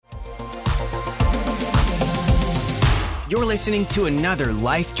You're listening to another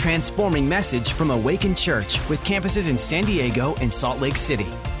life-transforming message from Awaken Church with campuses in San Diego and Salt Lake City.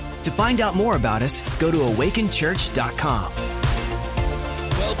 To find out more about us, go to awakenchurch.com.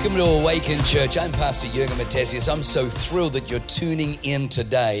 Welcome to Awaken Church. I'm Pastor Jurgen Matthesius. I'm so thrilled that you're tuning in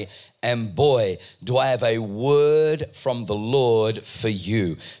today. And boy, do I have a word from the Lord for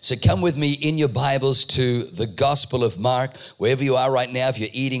you. So come with me in your Bibles to the Gospel of Mark. Wherever you are right now, if you're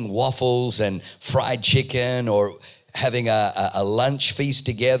eating waffles and fried chicken or having a lunch feast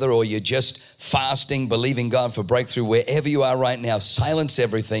together, or you're just fasting, believing God for breakthrough, wherever you are right now, silence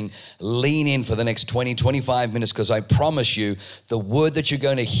everything, lean in for the next 20, 25 minutes, because I promise you, the word that you're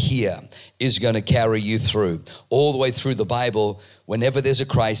going to hear is going to carry you through. All the way through the Bible, whenever there's a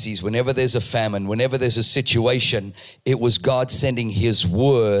crisis, whenever there's a famine, whenever there's a situation, it was God sending His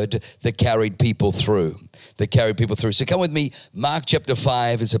word that carried people through. So come with me, Mark chapter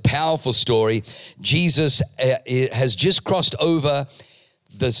 5. It's a powerful story. Jesus has just crossed over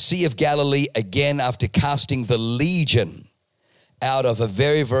the Sea of Galilee again after casting the legion out of a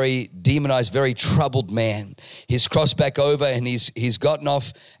very, very demonized, very troubled man. He's crossed back over and he's gotten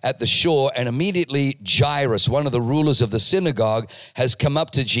off at the shore, and immediately Jairus, one of the rulers of the synagogue, has come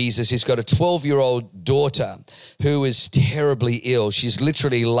up to Jesus. He's got a 12-year-old daughter who is terribly ill. She's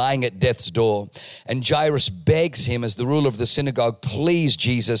literally lying at death's door. And Jairus begs him, as the ruler of the synagogue, please,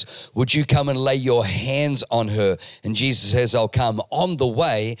 Jesus, would you come and lay your hands on her? And Jesus says, I'll come. On the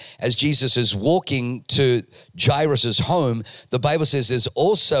way, as Jesus is walking to Jairus' home, the Bible says there's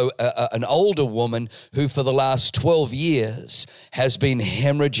also an older woman who for the last 12 years has been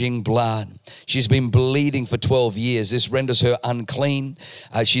hemorrhaging blood. She's been bleeding for 12 years. This renders her unclean.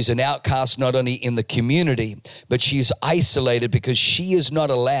 She's an outcast not only in the community, but she's isolated because she is not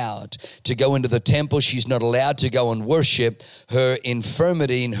allowed to go into the temple. She's not allowed to go and worship. Her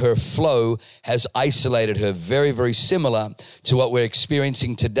infirmity and her flow has isolated her. Very, very similar to what we're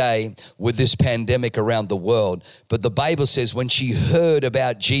experiencing today with this pandemic around the world. But the Bible says when she heard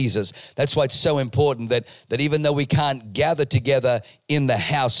about Jesus, that's why it's so important that even though we can't gather together in the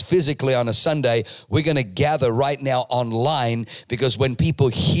house physically on a Sunday, we're going to gather right now online, because when people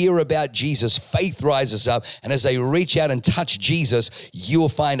hear about Jesus, faith rises up, and as they reach out and touch Jesus, you will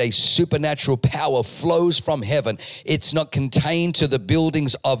find a supernatural power flows from heaven. It's not contained to the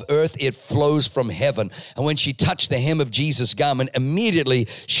buildings of earth, it flows from heaven. And when she touched the hem of Jesus' garment, immediately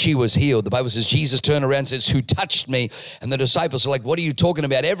she was healed. The Bible says Jesus turned around and says, who touched me? And the disciples are like, what are you talking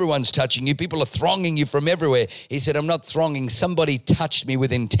about? Everyone's touching you. People are thronging you from everywhere. He said, I'm not thronging. Somebody touched me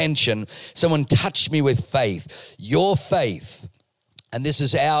with intention. Someone touched me with faith. Your faith, and this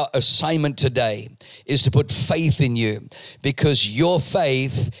is our assignment today, is to put faith in you, because your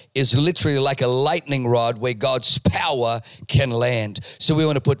faith is literally like a lightning rod where God's power can land. So we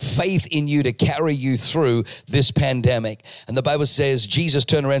want to put faith in you to carry you through this pandemic. And the Bible says, Jesus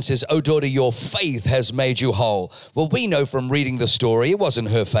turned around and says, oh daughter, your faith has made you whole. Well, we know from reading the story, it wasn't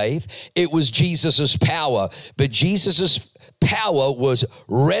her faith. It was Jesus's power. But Jesus's power was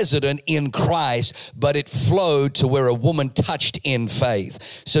resident in Christ, but it flowed to where a woman touched in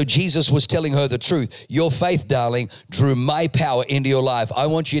faith. So Jesus was telling her the truth. Your faith, darling, drew my power into your life. I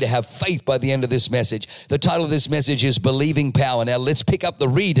want you to have faith by the end of this message. The title of this message is Believing Power. Now let's pick up the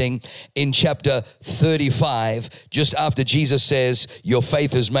reading in chapter 35, just after Jesus says, your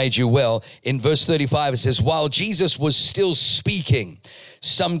faith has made you well. In verse 35, it says, while Jesus was still speaking,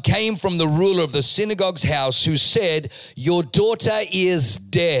 some came from the ruler of the synagogue's house who said, your daughter is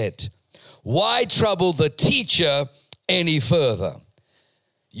dead. Why trouble the teacher any further?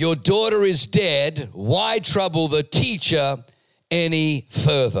 Your daughter is dead. Why trouble the teacher any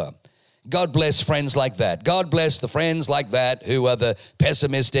further? God bless friends like that. God bless the friends like that who are the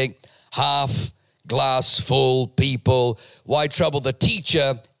pessimistic, half glass full people. Why trouble the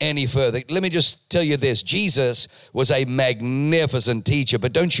teacher any further? Let me just tell you this. Jesus was a magnificent teacher,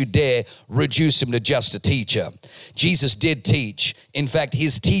 but don't you dare reduce him to just a teacher. Jesus did teach. In fact,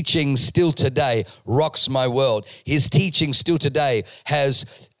 his teaching still today rocks my world. His teaching still today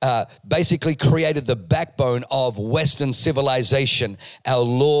has basically created the backbone of Western civilization. Our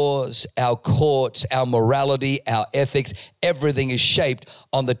laws, our courts, our morality, our ethics, everything is shaped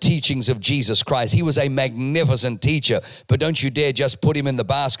on the teachings of Jesus Christ. He was a magnificent teacher, but don't you dare just put him in the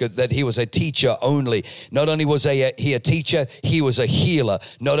basket task that he was a teacher only. Not only was he a teacher, he was a healer.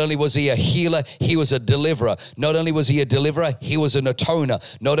 Not only was he a healer, he was a deliverer. Not only was he a deliverer, he was an atoner.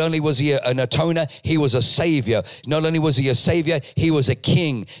 Not only was he an atoner, he was a savior. Not only was he a savior, he was a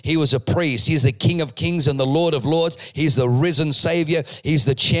king. He was a priest. He's the King of Kings and the Lord of Lords. He's the risen Savior. He's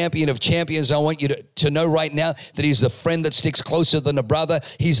the champion of champions. I want you to know right now that he's the friend that sticks closer than a brother.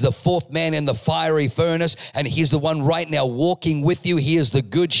 He's the fourth man in the fiery furnace, and he's the one right now walking with you. He is the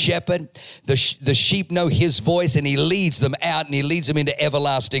good shepherd. The sheep know his voice, and he leads them out, and he leads them into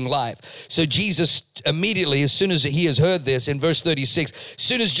everlasting life. So Jesus immediately, as soon as he has heard this, in verse 36, as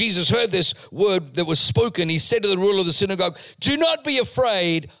soon as Jesus heard this word that was spoken, he said to the ruler of the synagogue, "Do not be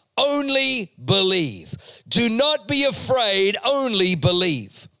afraid, only believe." Do not be afraid, only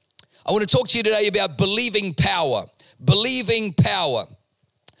believe. I want to talk to you today about believing power. Believing power.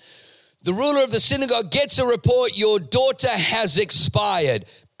 The ruler of the synagogue gets a report, your daughter has expired.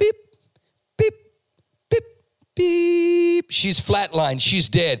 Beep, beep, beep, beep. She's flatlined. She's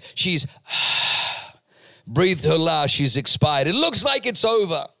dead. She's breathed her last. She's expired. It looks like it's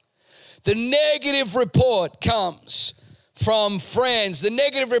over. The negative report comes from friends. The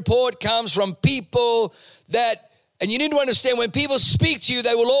negative report comes from people that, and you need to understand, when people speak to you,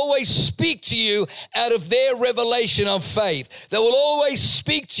 they will always speak to you out of their revelation of faith. They will always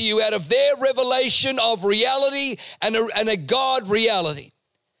speak to you out of their revelation of reality and a God reality.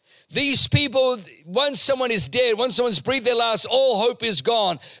 These people, once someone is dead, once someone's breathed their last, all hope is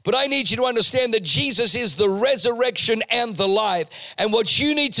gone. But I need you to understand that Jesus is the resurrection and the life. And what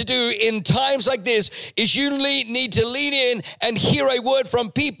you need to do in times like this is you need to lean in and hear a word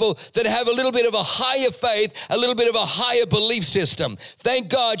from people that have a little bit of a higher faith, a little bit of a higher belief system. Thank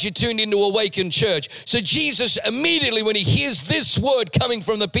God you tuned into Awaken Church. So Jesus immediately, when he hears this word coming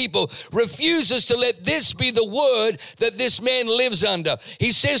from the people, refuses to let this be the word that this man lives under.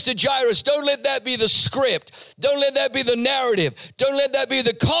 He says to Jairus, don't let that be the script. Don't let that be the narrative. Don't let that be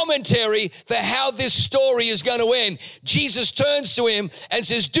the commentary for how this story is going to end. Jesus turns to him and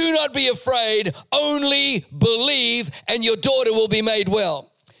says, do not be afraid, only believe, and your daughter will be made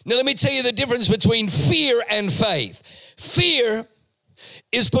well. Now, let me tell you the difference between fear and faith. Fear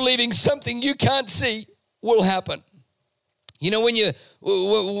is believing something you can't see will happen. You know, when you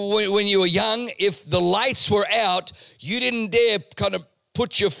were young, if the lights were out, you didn't dare kind of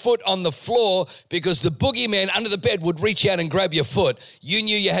put your foot on the floor because the boogeyman under the bed would reach out and grab your foot. You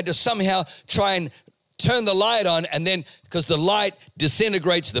knew you had to somehow try and turn the light on, and then because the light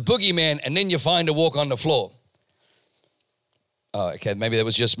disintegrates the boogeyman, and then you find a walk on the floor. Oh, okay, maybe that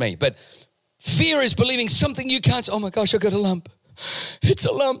was just me. But fear is believing something you can't. Oh my gosh, I got a lump. It's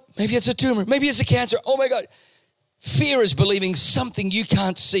a lump. Maybe it's a tumor. Maybe it's a cancer. Oh my God. Fear is believing something you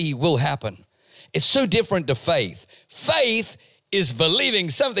can't see will happen. It's so different to faith. Faith is believing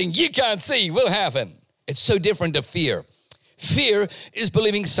something you can't see will happen. It's so different to fear. Fear is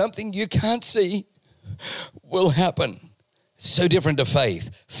believing something you can't see will happen. So different to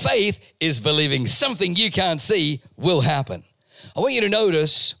faith. Faith is believing something you can't see will happen. I want you to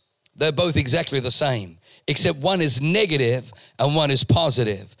notice they're both exactly the same, except one is negative and one is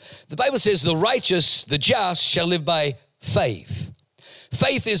positive. The Bible says the righteous, the just, shall live by faith.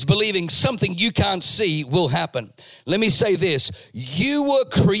 Faith is believing something you can't see will happen. Let me say this. You were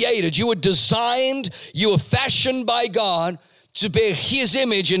created, you were designed, you were fashioned by God to bear his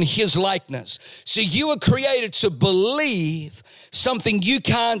image and his likeness. So you were created to believe something you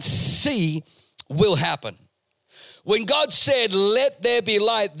can't see will happen. When God said, let there be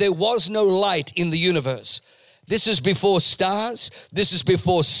light, there was no light in the universe. This is before stars. This is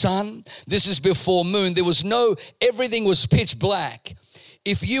before sun. This is before moon. Everything was pitch black.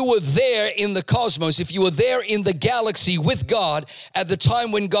 If you were there in the cosmos, if you were there in the galaxy with God at the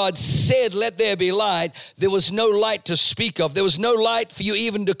time when God said, let there be light, there was no light to speak of. There was no light for you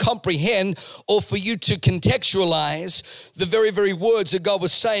even to comprehend or for you to contextualize the very, very words that God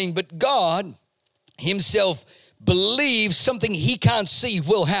was saying. But God himself believes something he can't see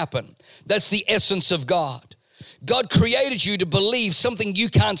will happen. That's the essence of God. God created you to believe something you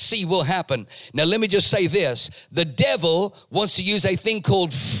can't see will happen. Now, let me just say this. The devil wants to use a thing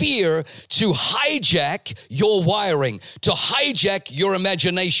called fear to hijack your wiring, to hijack your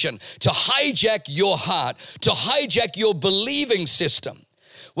imagination, to hijack your heart, to hijack your believing system.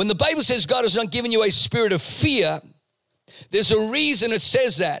 When the Bible says God has not given you a spirit of fear, there's a reason it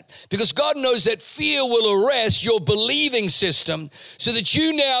says that, because God knows that fear will arrest your believing system so that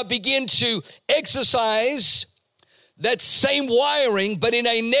you now begin to exercise that same wiring, but in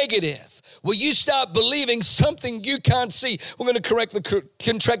a negative. Will you start believing something you can't see? We're going to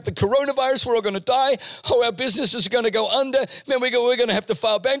contract the coronavirus. We're all going to die. Oh, our business is going to go under. Man, we're going to have to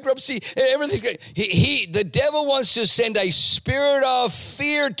file bankruptcy. Everything. The devil wants to send a spirit of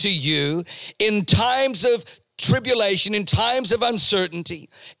fear to you in times of tribulation, in times of uncertainty,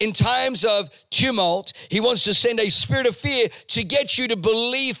 in times of tumult. He wants to send a spirit of fear to get you to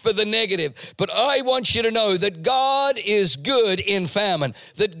believe for the negative. But I want you to know that God is good in famine,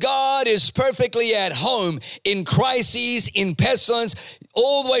 that God is perfectly at home in crises, in pestilence.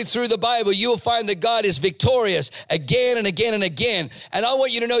 All the way through the Bible, you will find that God is victorious again and again and again. And I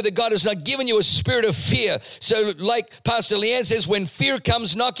want you to know that God has not given you a spirit of fear. So like Pastor Leanne says, when fear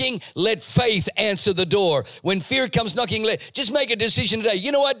comes knocking, let faith answer the door. When fear comes knocking, just make a decision today.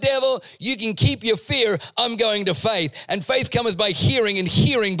 You know what, devil? You can keep your fear. I'm going to faith. And faith cometh by hearing, and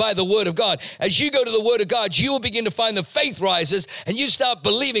hearing by the word of God. As you go to the word of God, you will begin to find the faith rises, and you start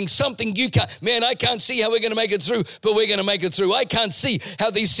believing something you can't. Man, I can't see how we're going to make it through, but we're going to make it through. I can't see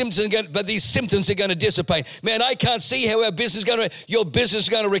how these symptoms are going to dissipate. Man, I can't see how our business is going to, your business is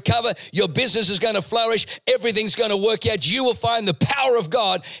going to recover. Your business is going to flourish. Everything's going to work out. You will find the power of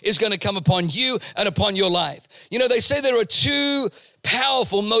God is going to come upon you and upon your life. You know, they say there are two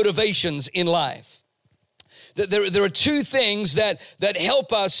powerful motivations in life. There are two things that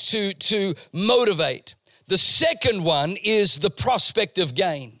help us to motivate. The second one is the prospect of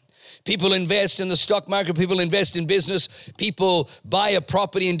gain. People invest in the stock market, people invest in business, people buy a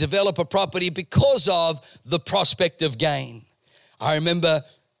property and develop a property because of the prospect of gain. I remember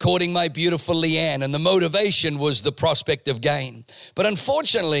courting my beautiful Leanne, and the motivation was the prospect of gain. But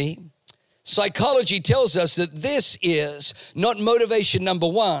unfortunately, psychology tells us that this is not motivation number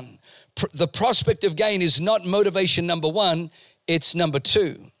one. The prospect of gain is not motivation number one, it's number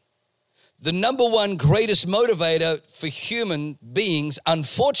two. The number one greatest motivator for human beings,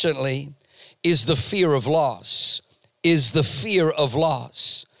 unfortunately, is the fear of loss,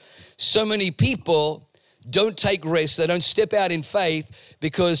 So many people don't take risks, they don't step out in faith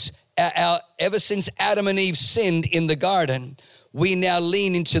because ever since Adam and Eve sinned in the garden, we now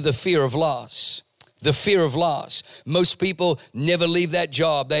lean into the fear of loss. The fear of loss. Most people never leave that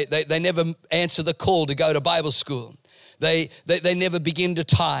job. They never answer the call to go to Bible school. They never begin to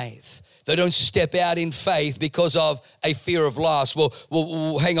tithe. They don't step out in faith because of a fear of loss.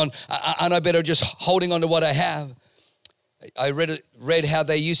 Well, hang on, and I better just holding on to what I have. I read how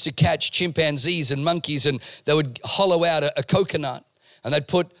they used to catch chimpanzees and monkeys, and they would hollow out a coconut, and they'd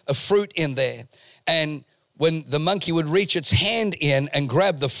put a fruit in there. And when the monkey would reach its hand in and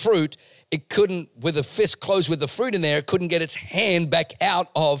grab the fruit, it couldn't, with a fist closed with the fruit in there, it couldn't get its hand back out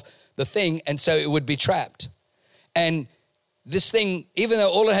of the thing, and so it would be trapped. And this thing, even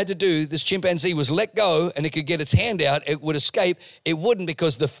though all it had to do, this chimpanzee, was let go and it could get its hand out, it would escape. It wouldn't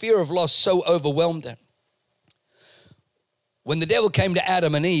because the fear of loss so overwhelmed it. When the devil came to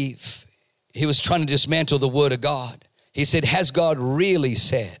Adam and Eve, he was trying to dismantle the word of God. He said, has God really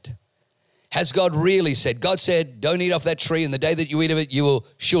said? Has God really said? God said, don't eat off that tree, and the day that you eat of it, you will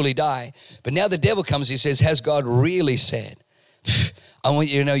surely die. But now the devil comes, he says, has God really said? I want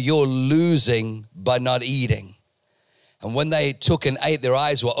you to know you're losing by not eating. And when they took and ate, their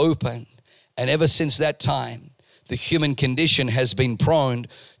eyes were open. And ever since that time, the human condition has been prone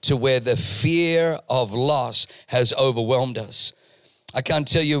to where the fear of loss has overwhelmed us. I can't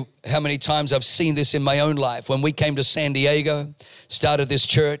tell you how many times I've seen this in my own life. When we came to San Diego, started this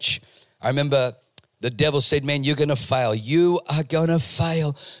church, I remember the devil said, man, you're going to fail. You are going to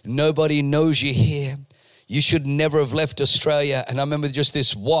fail. Nobody knows you here. You should never have left Australia. And I remember just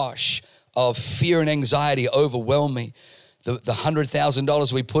this wash of fear and anxiety overwhelmed me. The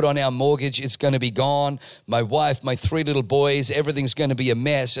 $100,000 we put on our mortgage, it's going to be gone. My wife, my 3 little boys, everything's going to be a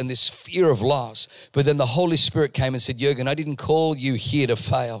mess, and this fear of loss. But then the Holy Spirit came and said, Jurgen, I didn't call you here to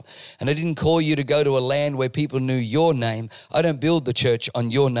fail, and I didn't call you to go to a land where people knew your name. I don't build the church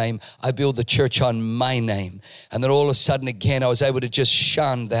on your name. I build the church on my name. And then all of a sudden again, I was able to just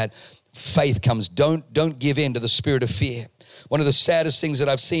shun that. Faith comes. Don't give in to the spirit of fear. One of the saddest things that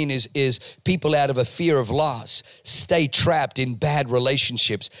I've seen is people out of a fear of loss stay trapped in bad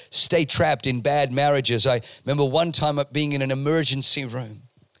relationships, stay trapped in bad marriages. I remember one time being in an emergency room,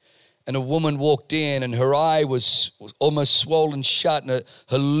 and a woman walked in, and her eye was almost swollen shut, and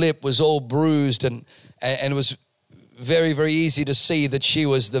her lip was all bruised, and it was very, very easy to see that she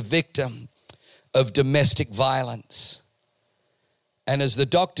was the victim of domestic violence. And as the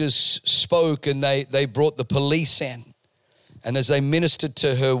doctors spoke and they brought the police in, and as they ministered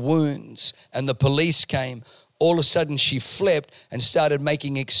to her wounds and the police came, all of a sudden she flipped and started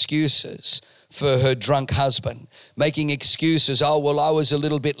making excuses for her drunk husband, making excuses. Oh, well, I was a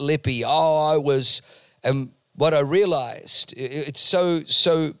little bit lippy. And what I realized, it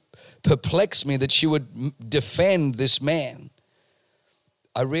so perplexed me that she would defend this man.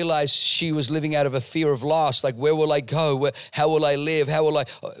 I realized she was living out of a fear of loss. Like, where will I go? How will I live?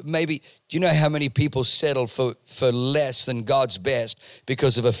 Maybe, do you know how many people settle for less than God's best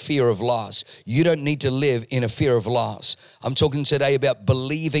because of a fear of loss? You don't need to live in a fear of loss. I'm talking today about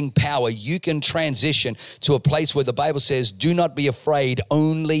believing power. You can transition to a place where the Bible says, do not be afraid,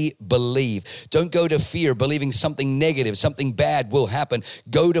 only believe. Don't go to fear, believing something negative, something bad will happen.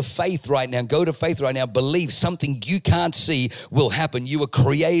 Go to faith right now. Believe something you can't see will happen. You were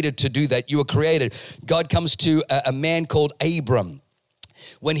created to do that. You were created. God comes to a man called Abram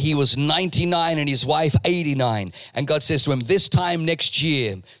when he was 99 and his wife 89. And God says to him, this time next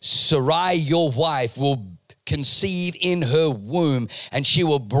year, Sarai, your wife, will conceive in her womb and she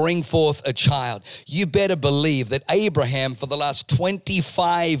will bring forth a child. You better believe that Abraham for the last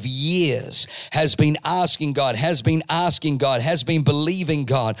 25 years has been asking God, has been believing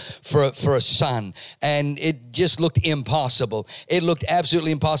God for a son. And it just looked impossible. It looked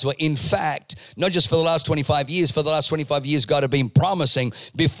absolutely impossible. In fact, not just for the last 25 years, God had been promising.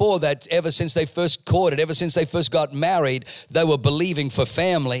 Before that, ever since they first courted, ever since they first got married, they were believing for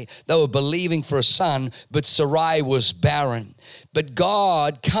family. They were believing for a son, but Sarai was barren. But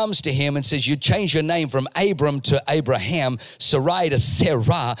God comes to him and says, you change your name from Abram to Abraham, Sarai to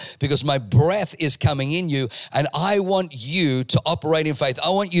Sarah, because my breath is coming in you, and I want you to operate in faith. I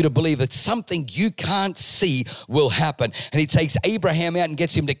want you to believe that something you can't see will happen. And he takes Abraham out and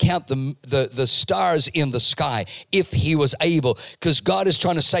gets him to count the stars in the sky, if he was able. Because God is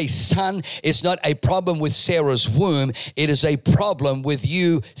trying to say, son, it's not a problem with Sarah's womb. It is a problem with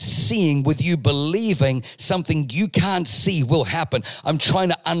you seeing, with you believing something you can't see will happen. I'm trying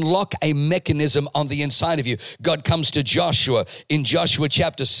to unlock a mechanism on the inside of you. God comes to Joshua in Joshua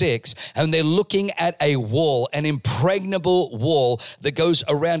chapter 6, and they're looking at a wall, an impregnable wall that goes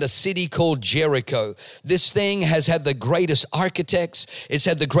around a city called Jericho. This thing has had the greatest architects, it's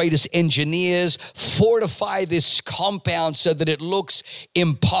had the greatest engineers fortify this compound so that it looks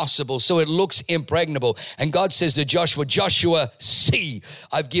impossible, so it looks impregnable. And God says to Joshua, Joshua, see,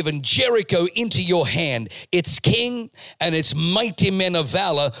 I've given Jericho into your hand. Its king and its mighty men of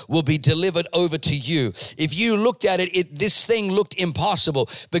valor will be delivered over to you. If you looked at it, this thing looked impossible.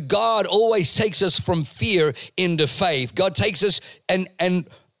 But God always takes us from fear into faith. God takes us and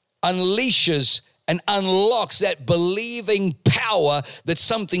unleashes and unlocks that believing power that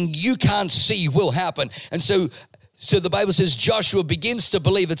something you can't see will happen. And so the Bible says Joshua begins to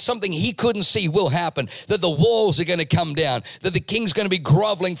believe that something he couldn't see will happen, that the walls are going to come down, that the king's going to be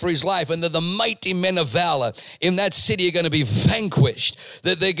groveling for his life, and that the mighty men of valor in that city are going to be vanquished,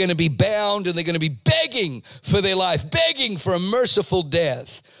 that they're going to be bound and they're going to be begging for their life, begging for a merciful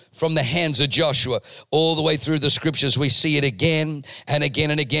death from the hands of Joshua. All the way through the scriptures, we see it again and again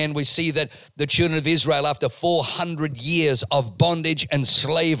and again. We see that the children of Israel, after 400 years of bondage and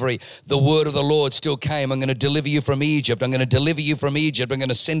slavery, the word of the Lord still came. I'm going to deliver you from Egypt. I'm going to deliver you from Egypt. I'm going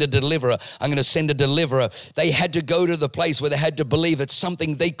to send a deliverer. I'm going to send a deliverer. They had to go to the place where they had to believe that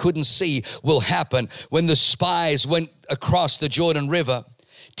something they couldn't see will happen. When the spies went across the Jordan River,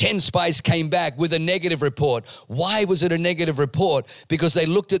 10 spies came back with a negative report. Why was it a negative report? Because they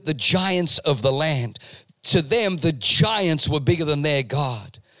looked at the giants of the land. To them, the giants were bigger than their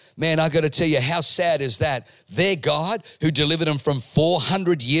God. Man, I got to tell you, how sad is that? Their God who delivered them from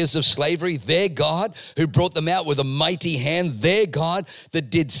 400 years of slavery, their God who brought them out with a mighty hand, their God that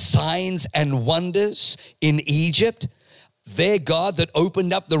did signs and wonders in Egypt, their God that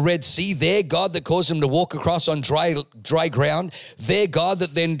opened up the Red Sea, their God that caused them to walk across on dry ground, their God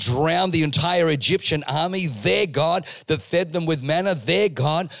that then drowned the entire Egyptian army, their God that fed them with manna, their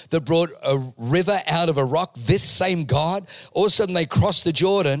God that brought a river out of a rock, this same God. All of a sudden they cross the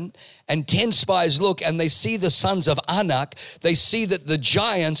Jordan, and 10 spies look and they see the sons of Anak. They see that the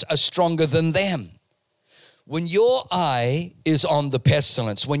giants are stronger than them. When your eye is on the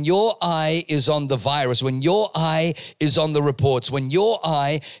pestilence, when your eye is on the virus, when your eye is on the reports, when your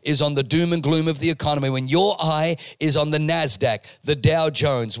eye is on the doom and gloom of the economy, when your eye is on the NASDAQ, the Dow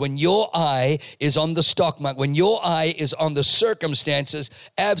Jones, when your eye is on the stock market, when your eye is on the circumstances,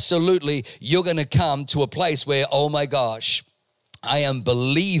 absolutely you're going to come to a place where, oh my gosh, I am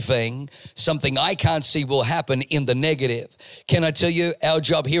believing something I can't see will happen in the negative. Can I tell you, our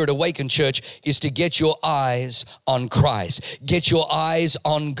job here at Awaken Church is to get your eyes on Christ. Get your eyes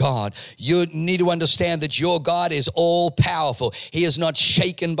on God. You need to understand that your God is all powerful. He is not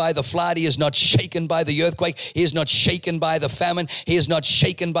shaken by the flood. He is not shaken by the earthquake. He is not shaken by the famine. He is not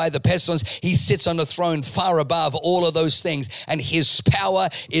shaken by the pestilence. He sits on a throne far above all of those things, and his power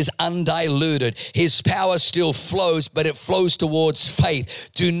is undiluted. His power still flows, but it flows towards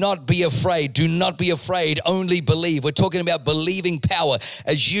faith. Do not be afraid. Do not be afraid. Only believe. We're talking about believing power.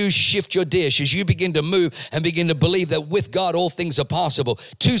 As you shift your dish, as you begin to move and begin to believe that with God all things are possible.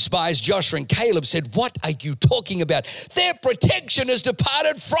 Two spies, Joshua and Caleb, said, "What are you talking about? Their protection has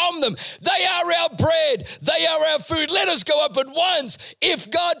departed from them. They are our bread. They are our food. Let us go up at once. If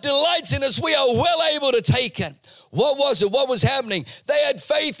God delights in us, we are well able to take it." What was it? What was happening? They had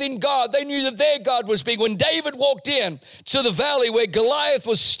faith in God. They knew that their God was big. When David walked in to the valley where Goliath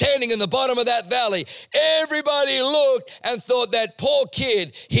was standing in the bottom of that valley, everybody looked and thought, that poor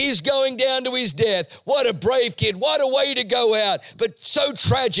kid, he's going down to his death. What a brave kid. What a way to go out. But so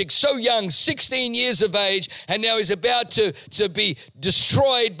tragic, so young, 16 years of age, and now he's about to be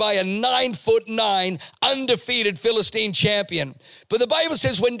destroyed by a 9'9" undefeated Philistine champion. But the Bible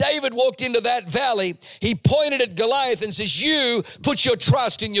says when David walked into that valley, he pointed at Goliath and says, "You put your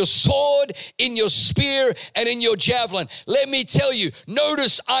trust in your sword, in your spear, and in your javelin." Let me tell you,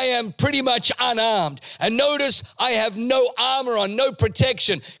 notice I am pretty much unarmed. And notice I have no armor on, no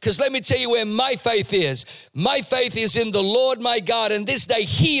protection. Because let me tell you where my faith is. My faith is in the Lord my God. And this day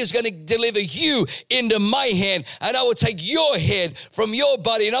he is going to deliver you into my hand. And I will take your head from your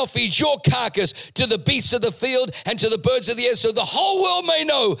body and I'll feed your carcass to the beasts of the field and to the birds of the air, so the whole world may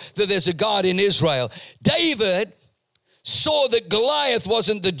know that there's a God in Israel. David saw that Goliath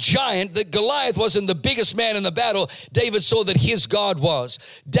wasn't the giant, that Goliath wasn't the biggest man in the battle. David saw that his God was.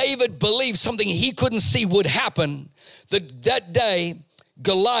 David believed something he couldn't see would happen, that day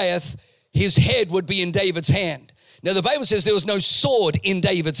Goliath, his head would be in David's hand. Now the Bible says there was no sword in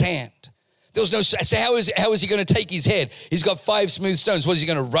David's hand. There was no, so how is he going to take his head? He's got 5 smooth stones. What, is he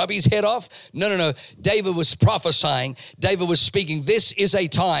going to rub his head off? No. David was prophesying. David was speaking. This is a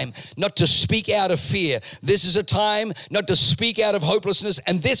time not to speak out of fear. This is a time not to speak out of hopelessness.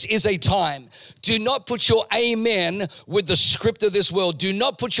 And this is a time. Do not put your amen with the script of this world. Do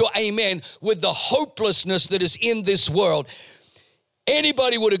not put your amen with the hopelessness that is in this world.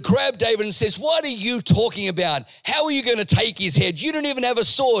 Anybody would have grabbed David and says, "What are you talking about? How are you going to take his head? You don't even have a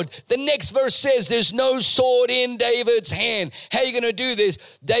sword." The next verse says there's no sword in David's hand. How are you going to do this?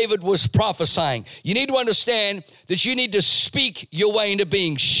 David was prophesying. You need to understand that you need to speak your way into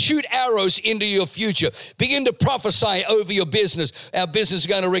being. Shoot arrows into your future. Begin to prophesy over your business. Our business is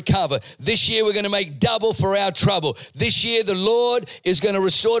going to recover. This year we're going to make double for our trouble. This year the Lord is going to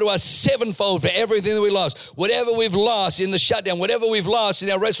restore to us 7-fold for everything that we lost. Whatever we've lost in the shutdown, whatever we've lost in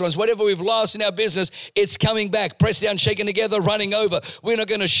our restaurants, whatever we've lost in our business, it's coming back. Pressed down, shaken together, running over. We're not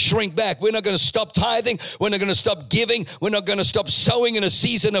going to shrink back. We're not going to stop tithing. We're not going to stop giving. We're not going to stop sowing in a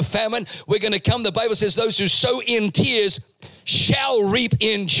season of famine. We're going to come. The Bible says those who sow in tears shall reap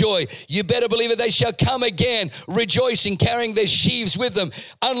in joy. You better believe it. They shall come again, rejoicing, carrying their sheaves with them.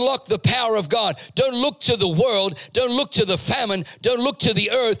 Unlock the power of God. Don't look to the world. Don't look to the famine. Don't look to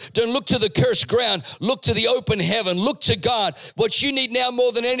the earth. Don't look to the cursed ground. Look to the open heaven. Look to God. What you need now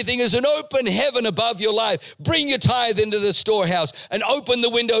more than anything is an open heaven above your life. Bring your tithe into the storehouse and open the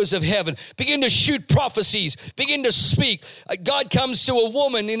windows of heaven. Begin to shoot prophecies. Begin to speak. God comes to a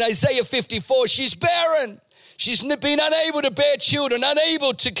woman in Isaiah 54. She's barren. She's been unable to bear children,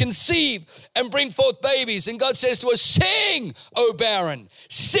 unable to conceive and bring forth babies. And God says to her, "Sing, O barren,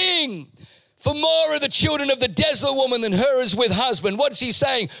 sing. For more are the children of the desolate woman than her is with husband." What's he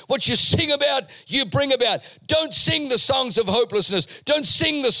saying? What you sing about, you bring about. Don't sing the songs of hopelessness. Don't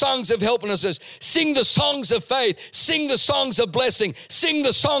sing the songs of helplessness. Sing the songs of faith. Sing the songs of blessing. Sing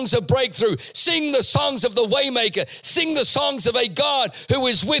the songs of breakthrough. Sing the songs of the waymaker. Sing the songs of a God who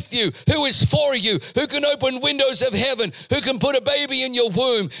is with you, who is for you, who can open windows of heaven, who can put a baby in your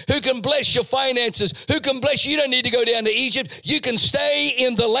womb, who can bless your finances, who can bless you. You don't need to go down to Egypt. You can stay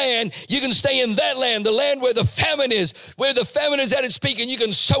in the land. You can stay in that land, the land where the famine is at its peak, and you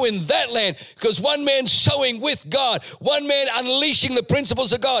can sow in that land, because one man sowing with God, one man unleashing the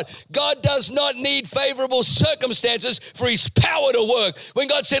principles of God. God does not need favorable circumstances for his power to work. When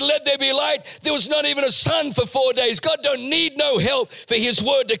God said, "Let there be light," there was not even a sun for 4 days. God don't need no help for his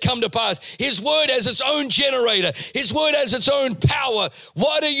word to come to pass. His word has its own generator. His word has its own power.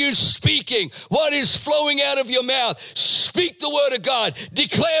 What are you speaking? What is flowing out of your mouth? Speak the word of God.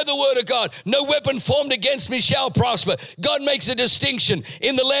 Declare the word of God. No weapon formed against me shall prosper. God makes a distinction.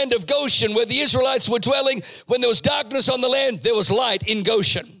 In the land of Goshen, where the Israelites were dwelling, when there was darkness on the land, there was light in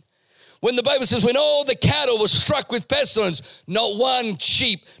Goshen. When the Bible says, when all the cattle were struck with pestilence, not one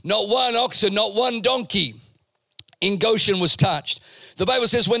sheep, not one oxen, not one donkey in Goshen was touched. The Bible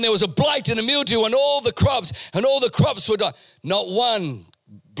says when there was a blight and a mildew on all the crops, and all the crops were died, not one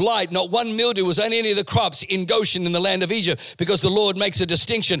blight, not one mildew was on any of the crops in Goshen in the land of Egypt, because the Lord makes a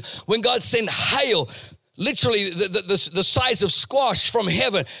distinction. When God sent hail, literally the size of squash from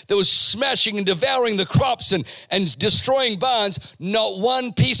heaven that was smashing and devouring the crops and destroying barns, not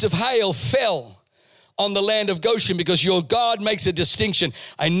one piece of hail fell on the land of Goshen, because your God makes a distinction.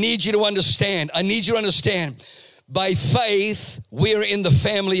 I need you to understand. I need you to understand. By faith, we're in the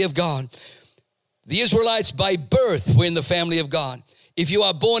family of God. The Israelites, by birth, were in the family of God. If you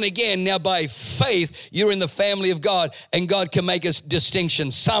are born again, now by faith, you're in the family of God, and God can make a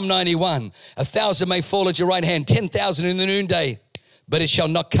distinction. Psalm 91, 1,000 may fall at your right hand, 10,000 in the noonday, but it shall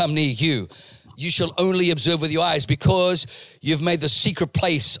not come near you. You shall only observe with your eyes, because you've made the secret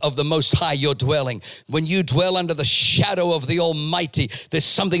place of the Most High your dwelling. When you dwell under the shadow of the Almighty, there's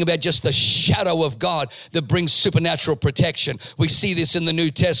something about just the shadow of God that brings supernatural protection. We see this in the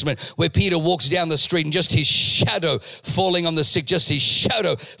New Testament, where Peter walks down the street and just his shadow falling on the sick, just his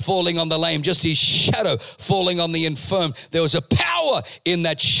shadow falling on the lame, just his shadow falling on the infirm. There was a power in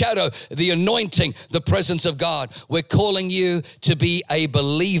that shadow, the anointing, the presence of God. We're calling you to be a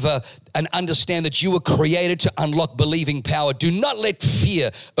believer and understand that you were created to unlock believing power. Do not let fear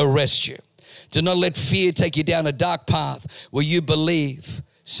arrest you. Do not let fear take you down a dark path where you believe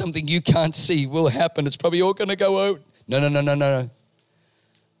something you can't see will happen. It's probably all going to go out. No.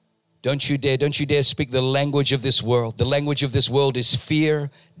 Don't you dare speak the language of this world. The language of this world is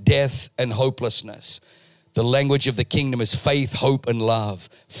fear, death, and hopelessness. The language of the kingdom is faith, hope, and love.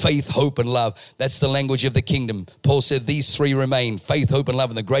 Faith, hope, and love. That's the language of the kingdom. Paul said these three remain, faith, hope, and love,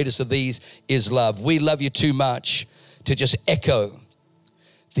 and the greatest of these is love. We love you too much to just echo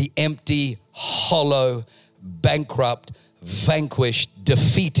the empty, hollow, bankrupt, vanquished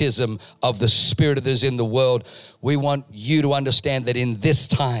defeatism of the spirit that is in the world. We want you to understand that in this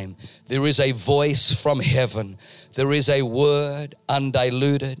time, there is a voice from heaven. There is a word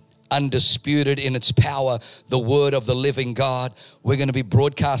undiluted, undisputed in its power, the word of the living God. We're going to be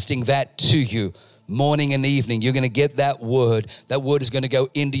broadcasting that to you morning and evening. You're going to get that word. That word is going to go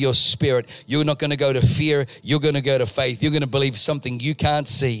into your spirit. You're not going to go to fear. You're going to go to faith. You're going to believe something you can't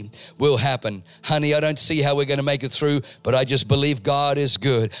see will happen. Honey, I don't see how we're going to make it through, but I just believe God is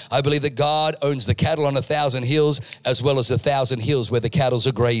good. I believe that God owns the cattle on 1,000 hills as well as 1,000 hills where the cattle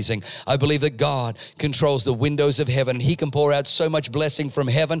are grazing. I believe that God controls the windows of heaven, and he can pour out so much blessing from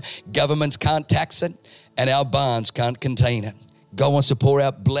heaven, governments can't tax it, and our barns can't contain it. God wants to pour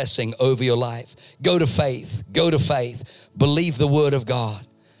out blessing over your life. Go to faith. Go to faith. Believe the word of God.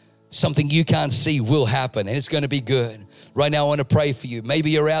 Something you can't see will happen, and it's going to be good. Right now, I want to pray for you.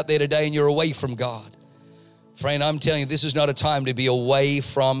 Maybe you're out there today and you're away from God. Friend, I'm telling you, this is not a time to be away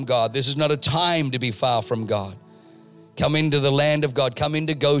from God. This is not a time to be far from God. Come into the land of God. Come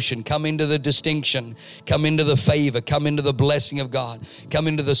into Goshen. Come into the distinction. Come into the favor. Come into the blessing of God. Come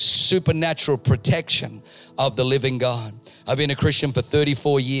into the supernatural protection of the living God. I've been a Christian for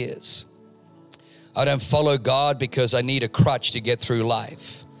 34 years. I don't follow God because I need a crutch to get through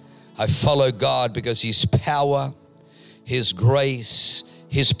life. I follow God because his power, his grace,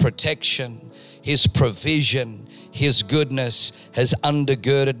 his protection, his provision, his goodness has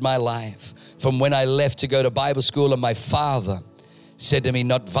undergirded my life. From when I left to go to Bible school, and my father said to me,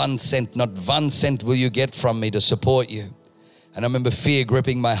 not 1 cent will you get from me to support you. And I remember fear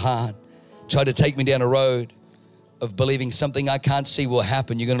gripping my heart, tried to take me down a road of believing something I can't see will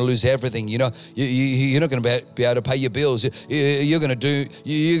happen. You're going to lose everything. You know, you're not going to be able to pay your bills. You're going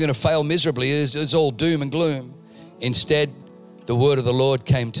to fail miserably. It's all doom and gloom. Instead, the word of the Lord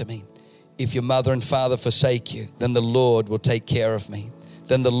came to me. If your mother and father forsake you, then the Lord will take care of me.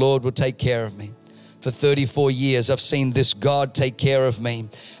 Then the Lord will take care of me. For 34 years, I've seen this God take care of me.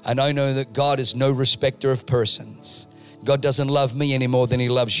 And I know that God is no respecter of persons. God doesn't love me any more than he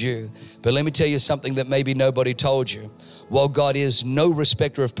loves you. But let me tell you something that maybe nobody told you. While God is no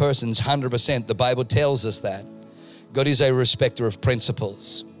respecter of persons, 100%, the Bible tells us that. God is a respecter of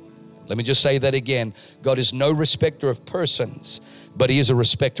principles. Let me just say that again. God is no respecter of persons, but he is a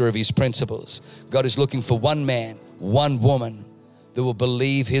respecter of his principles. God is looking for one man, one woman that will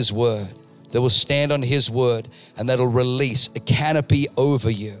believe his word, that will stand on his word, and that'll release a canopy over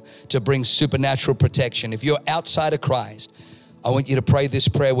you to bring supernatural protection. If you're outside of Christ, I want you to pray this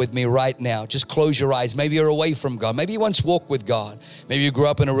prayer with me right now. Just close your eyes. Maybe you're away from God. Maybe you once walked with God. Maybe you grew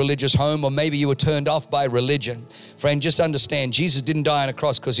up in a religious home, or maybe you were turned off by religion. Friend, just understand, Jesus didn't die on a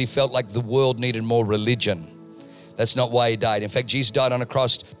cross because he felt like the world needed more religion. That's not why he died. In fact, Jesus died on a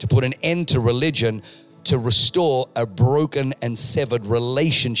cross to put an end to religion, to restore a broken and severed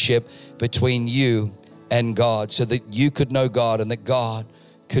relationship between you and God, so that you could know God and that God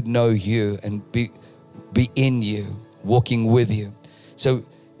could know you and be in you, walking with you. So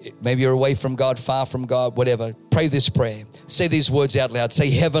maybe you're away from God, far from God, whatever. Pray this prayer. Say these words out loud.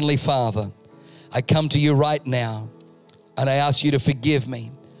 Say, Heavenly Father, I come to you right now and I ask you to forgive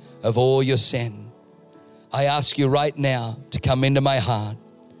me of all your sin. I ask you right now to come into my heart.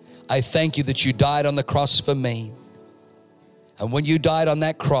 I thank you that you died on the cross for me. And when you died on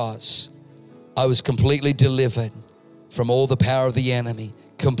that cross, I was completely delivered from all the power of the enemy,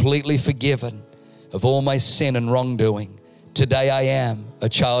 completely forgiven of all my sin and wrongdoing. Today I am a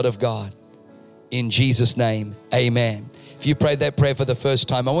child of God. In Jesus' name, amen. If you prayed that prayer for the first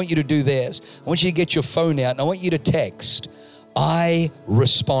time, I want you to do this. I want you to get your phone out and I want you to text, I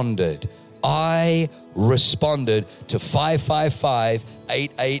responded. I responded to 555-888.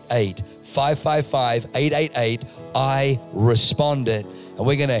 555-888. I responded. And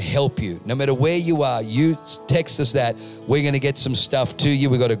we're going to help you. No matter where you are, you text us that. We're going to get some stuff to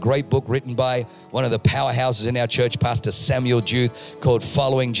you. We've got a great book written by one of the powerhouses in our church, Pastor Samuel Juth, called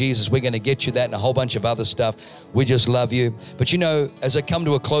Following Jesus. We're going to get you that and a whole bunch of other stuff. We just love you. But you know, as I come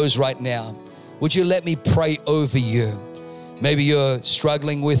to a close right now, would you let me pray over you? Maybe you're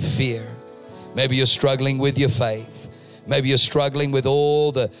struggling with fear. Maybe you're struggling with your faith. Maybe you're struggling with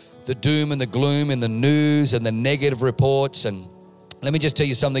all the doom and the gloom and the news and the negative reports. And let me just tell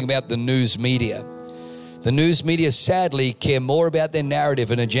you something about the news media. The news media sadly care more about their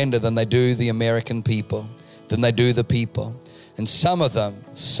narrative and agenda than they do the American people, than they do the people. And some of them,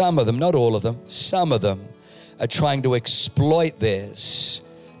 not all of them, some of them are trying to exploit this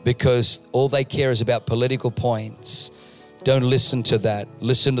because all they care is about political points. Don't listen to that.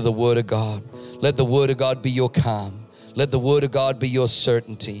 Listen to the Word of God. Let the Word of God be your calm. Let the Word of God be your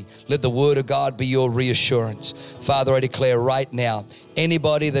certainty. Let the Word of God be your reassurance. Father, I declare right now,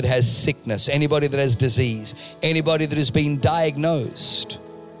 anybody that has sickness, anybody that has disease, anybody that has been diagnosed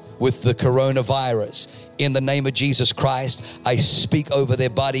with the coronavirus, in the name of Jesus Christ, I speak over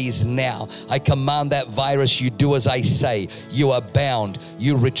their bodies now. I command that virus, you do as I say. You are bound.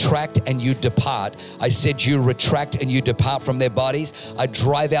 You retract and you depart. I said you retract and you depart from their bodies. I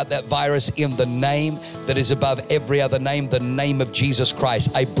drive out that virus in the name that is above every other name, the name of Jesus Christ.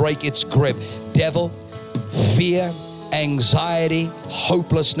 I break its grip. Devil, fear, anxiety,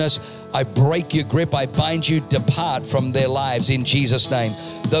 hopelessness, I break your grip. I bind you. Depart from their lives in Jesus' name.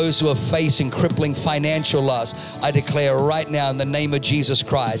 Those who are facing crippling financial loss, I declare right now in the name of Jesus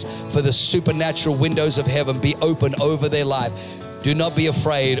Christ, for the supernatural windows of heaven be open over their life. Do not be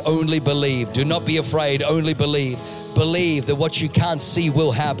afraid, only believe. Do not be afraid, only believe. Believe that what you can't see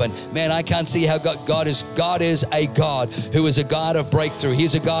will happen. Man, I can't see how God is. God is a God who is a God of breakthrough.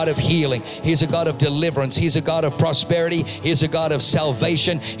 He's a God of healing. He's a God of deliverance. He's a God of prosperity. He's a God of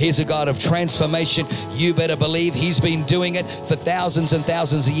salvation. He's a God of transformation. You better believe He's been doing it for thousands and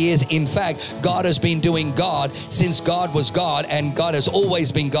thousands of years. In fact, God has been doing God since God was God, and God has always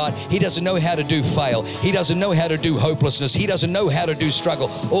been God. He doesn't know how to do fail. He doesn't know how to do hopelessness. He doesn't know how to do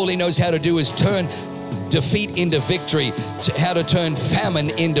struggle. All He knows how to do is turn defeat into victory, how to turn famine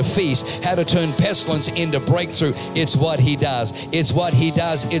into feast, how to turn pestilence into breakthrough. It's what He does. It's what He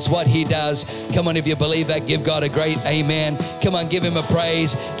does. It's what He does. Come on, if you believe that, give God a great amen. Come on, give Him a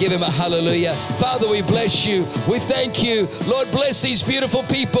praise. Give Him a hallelujah. Father, we bless You. We thank You. Lord, bless these beautiful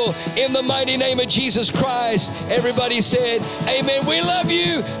people in the mighty name of Jesus Christ. Everybody said, amen. We love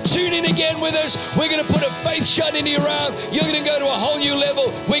you. Tune in again with us. We're going to put a faith shot into your arm. You're going to go to a whole new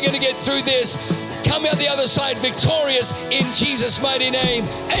level. We're going to get through this. Come out the other side victorious in Jesus' mighty name.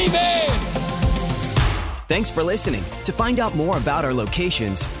 Amen. Thanks for listening. To find out more about our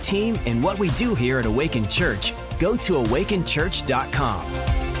locations, team, and what we do here at Awaken Church, go to awakenchurch.com.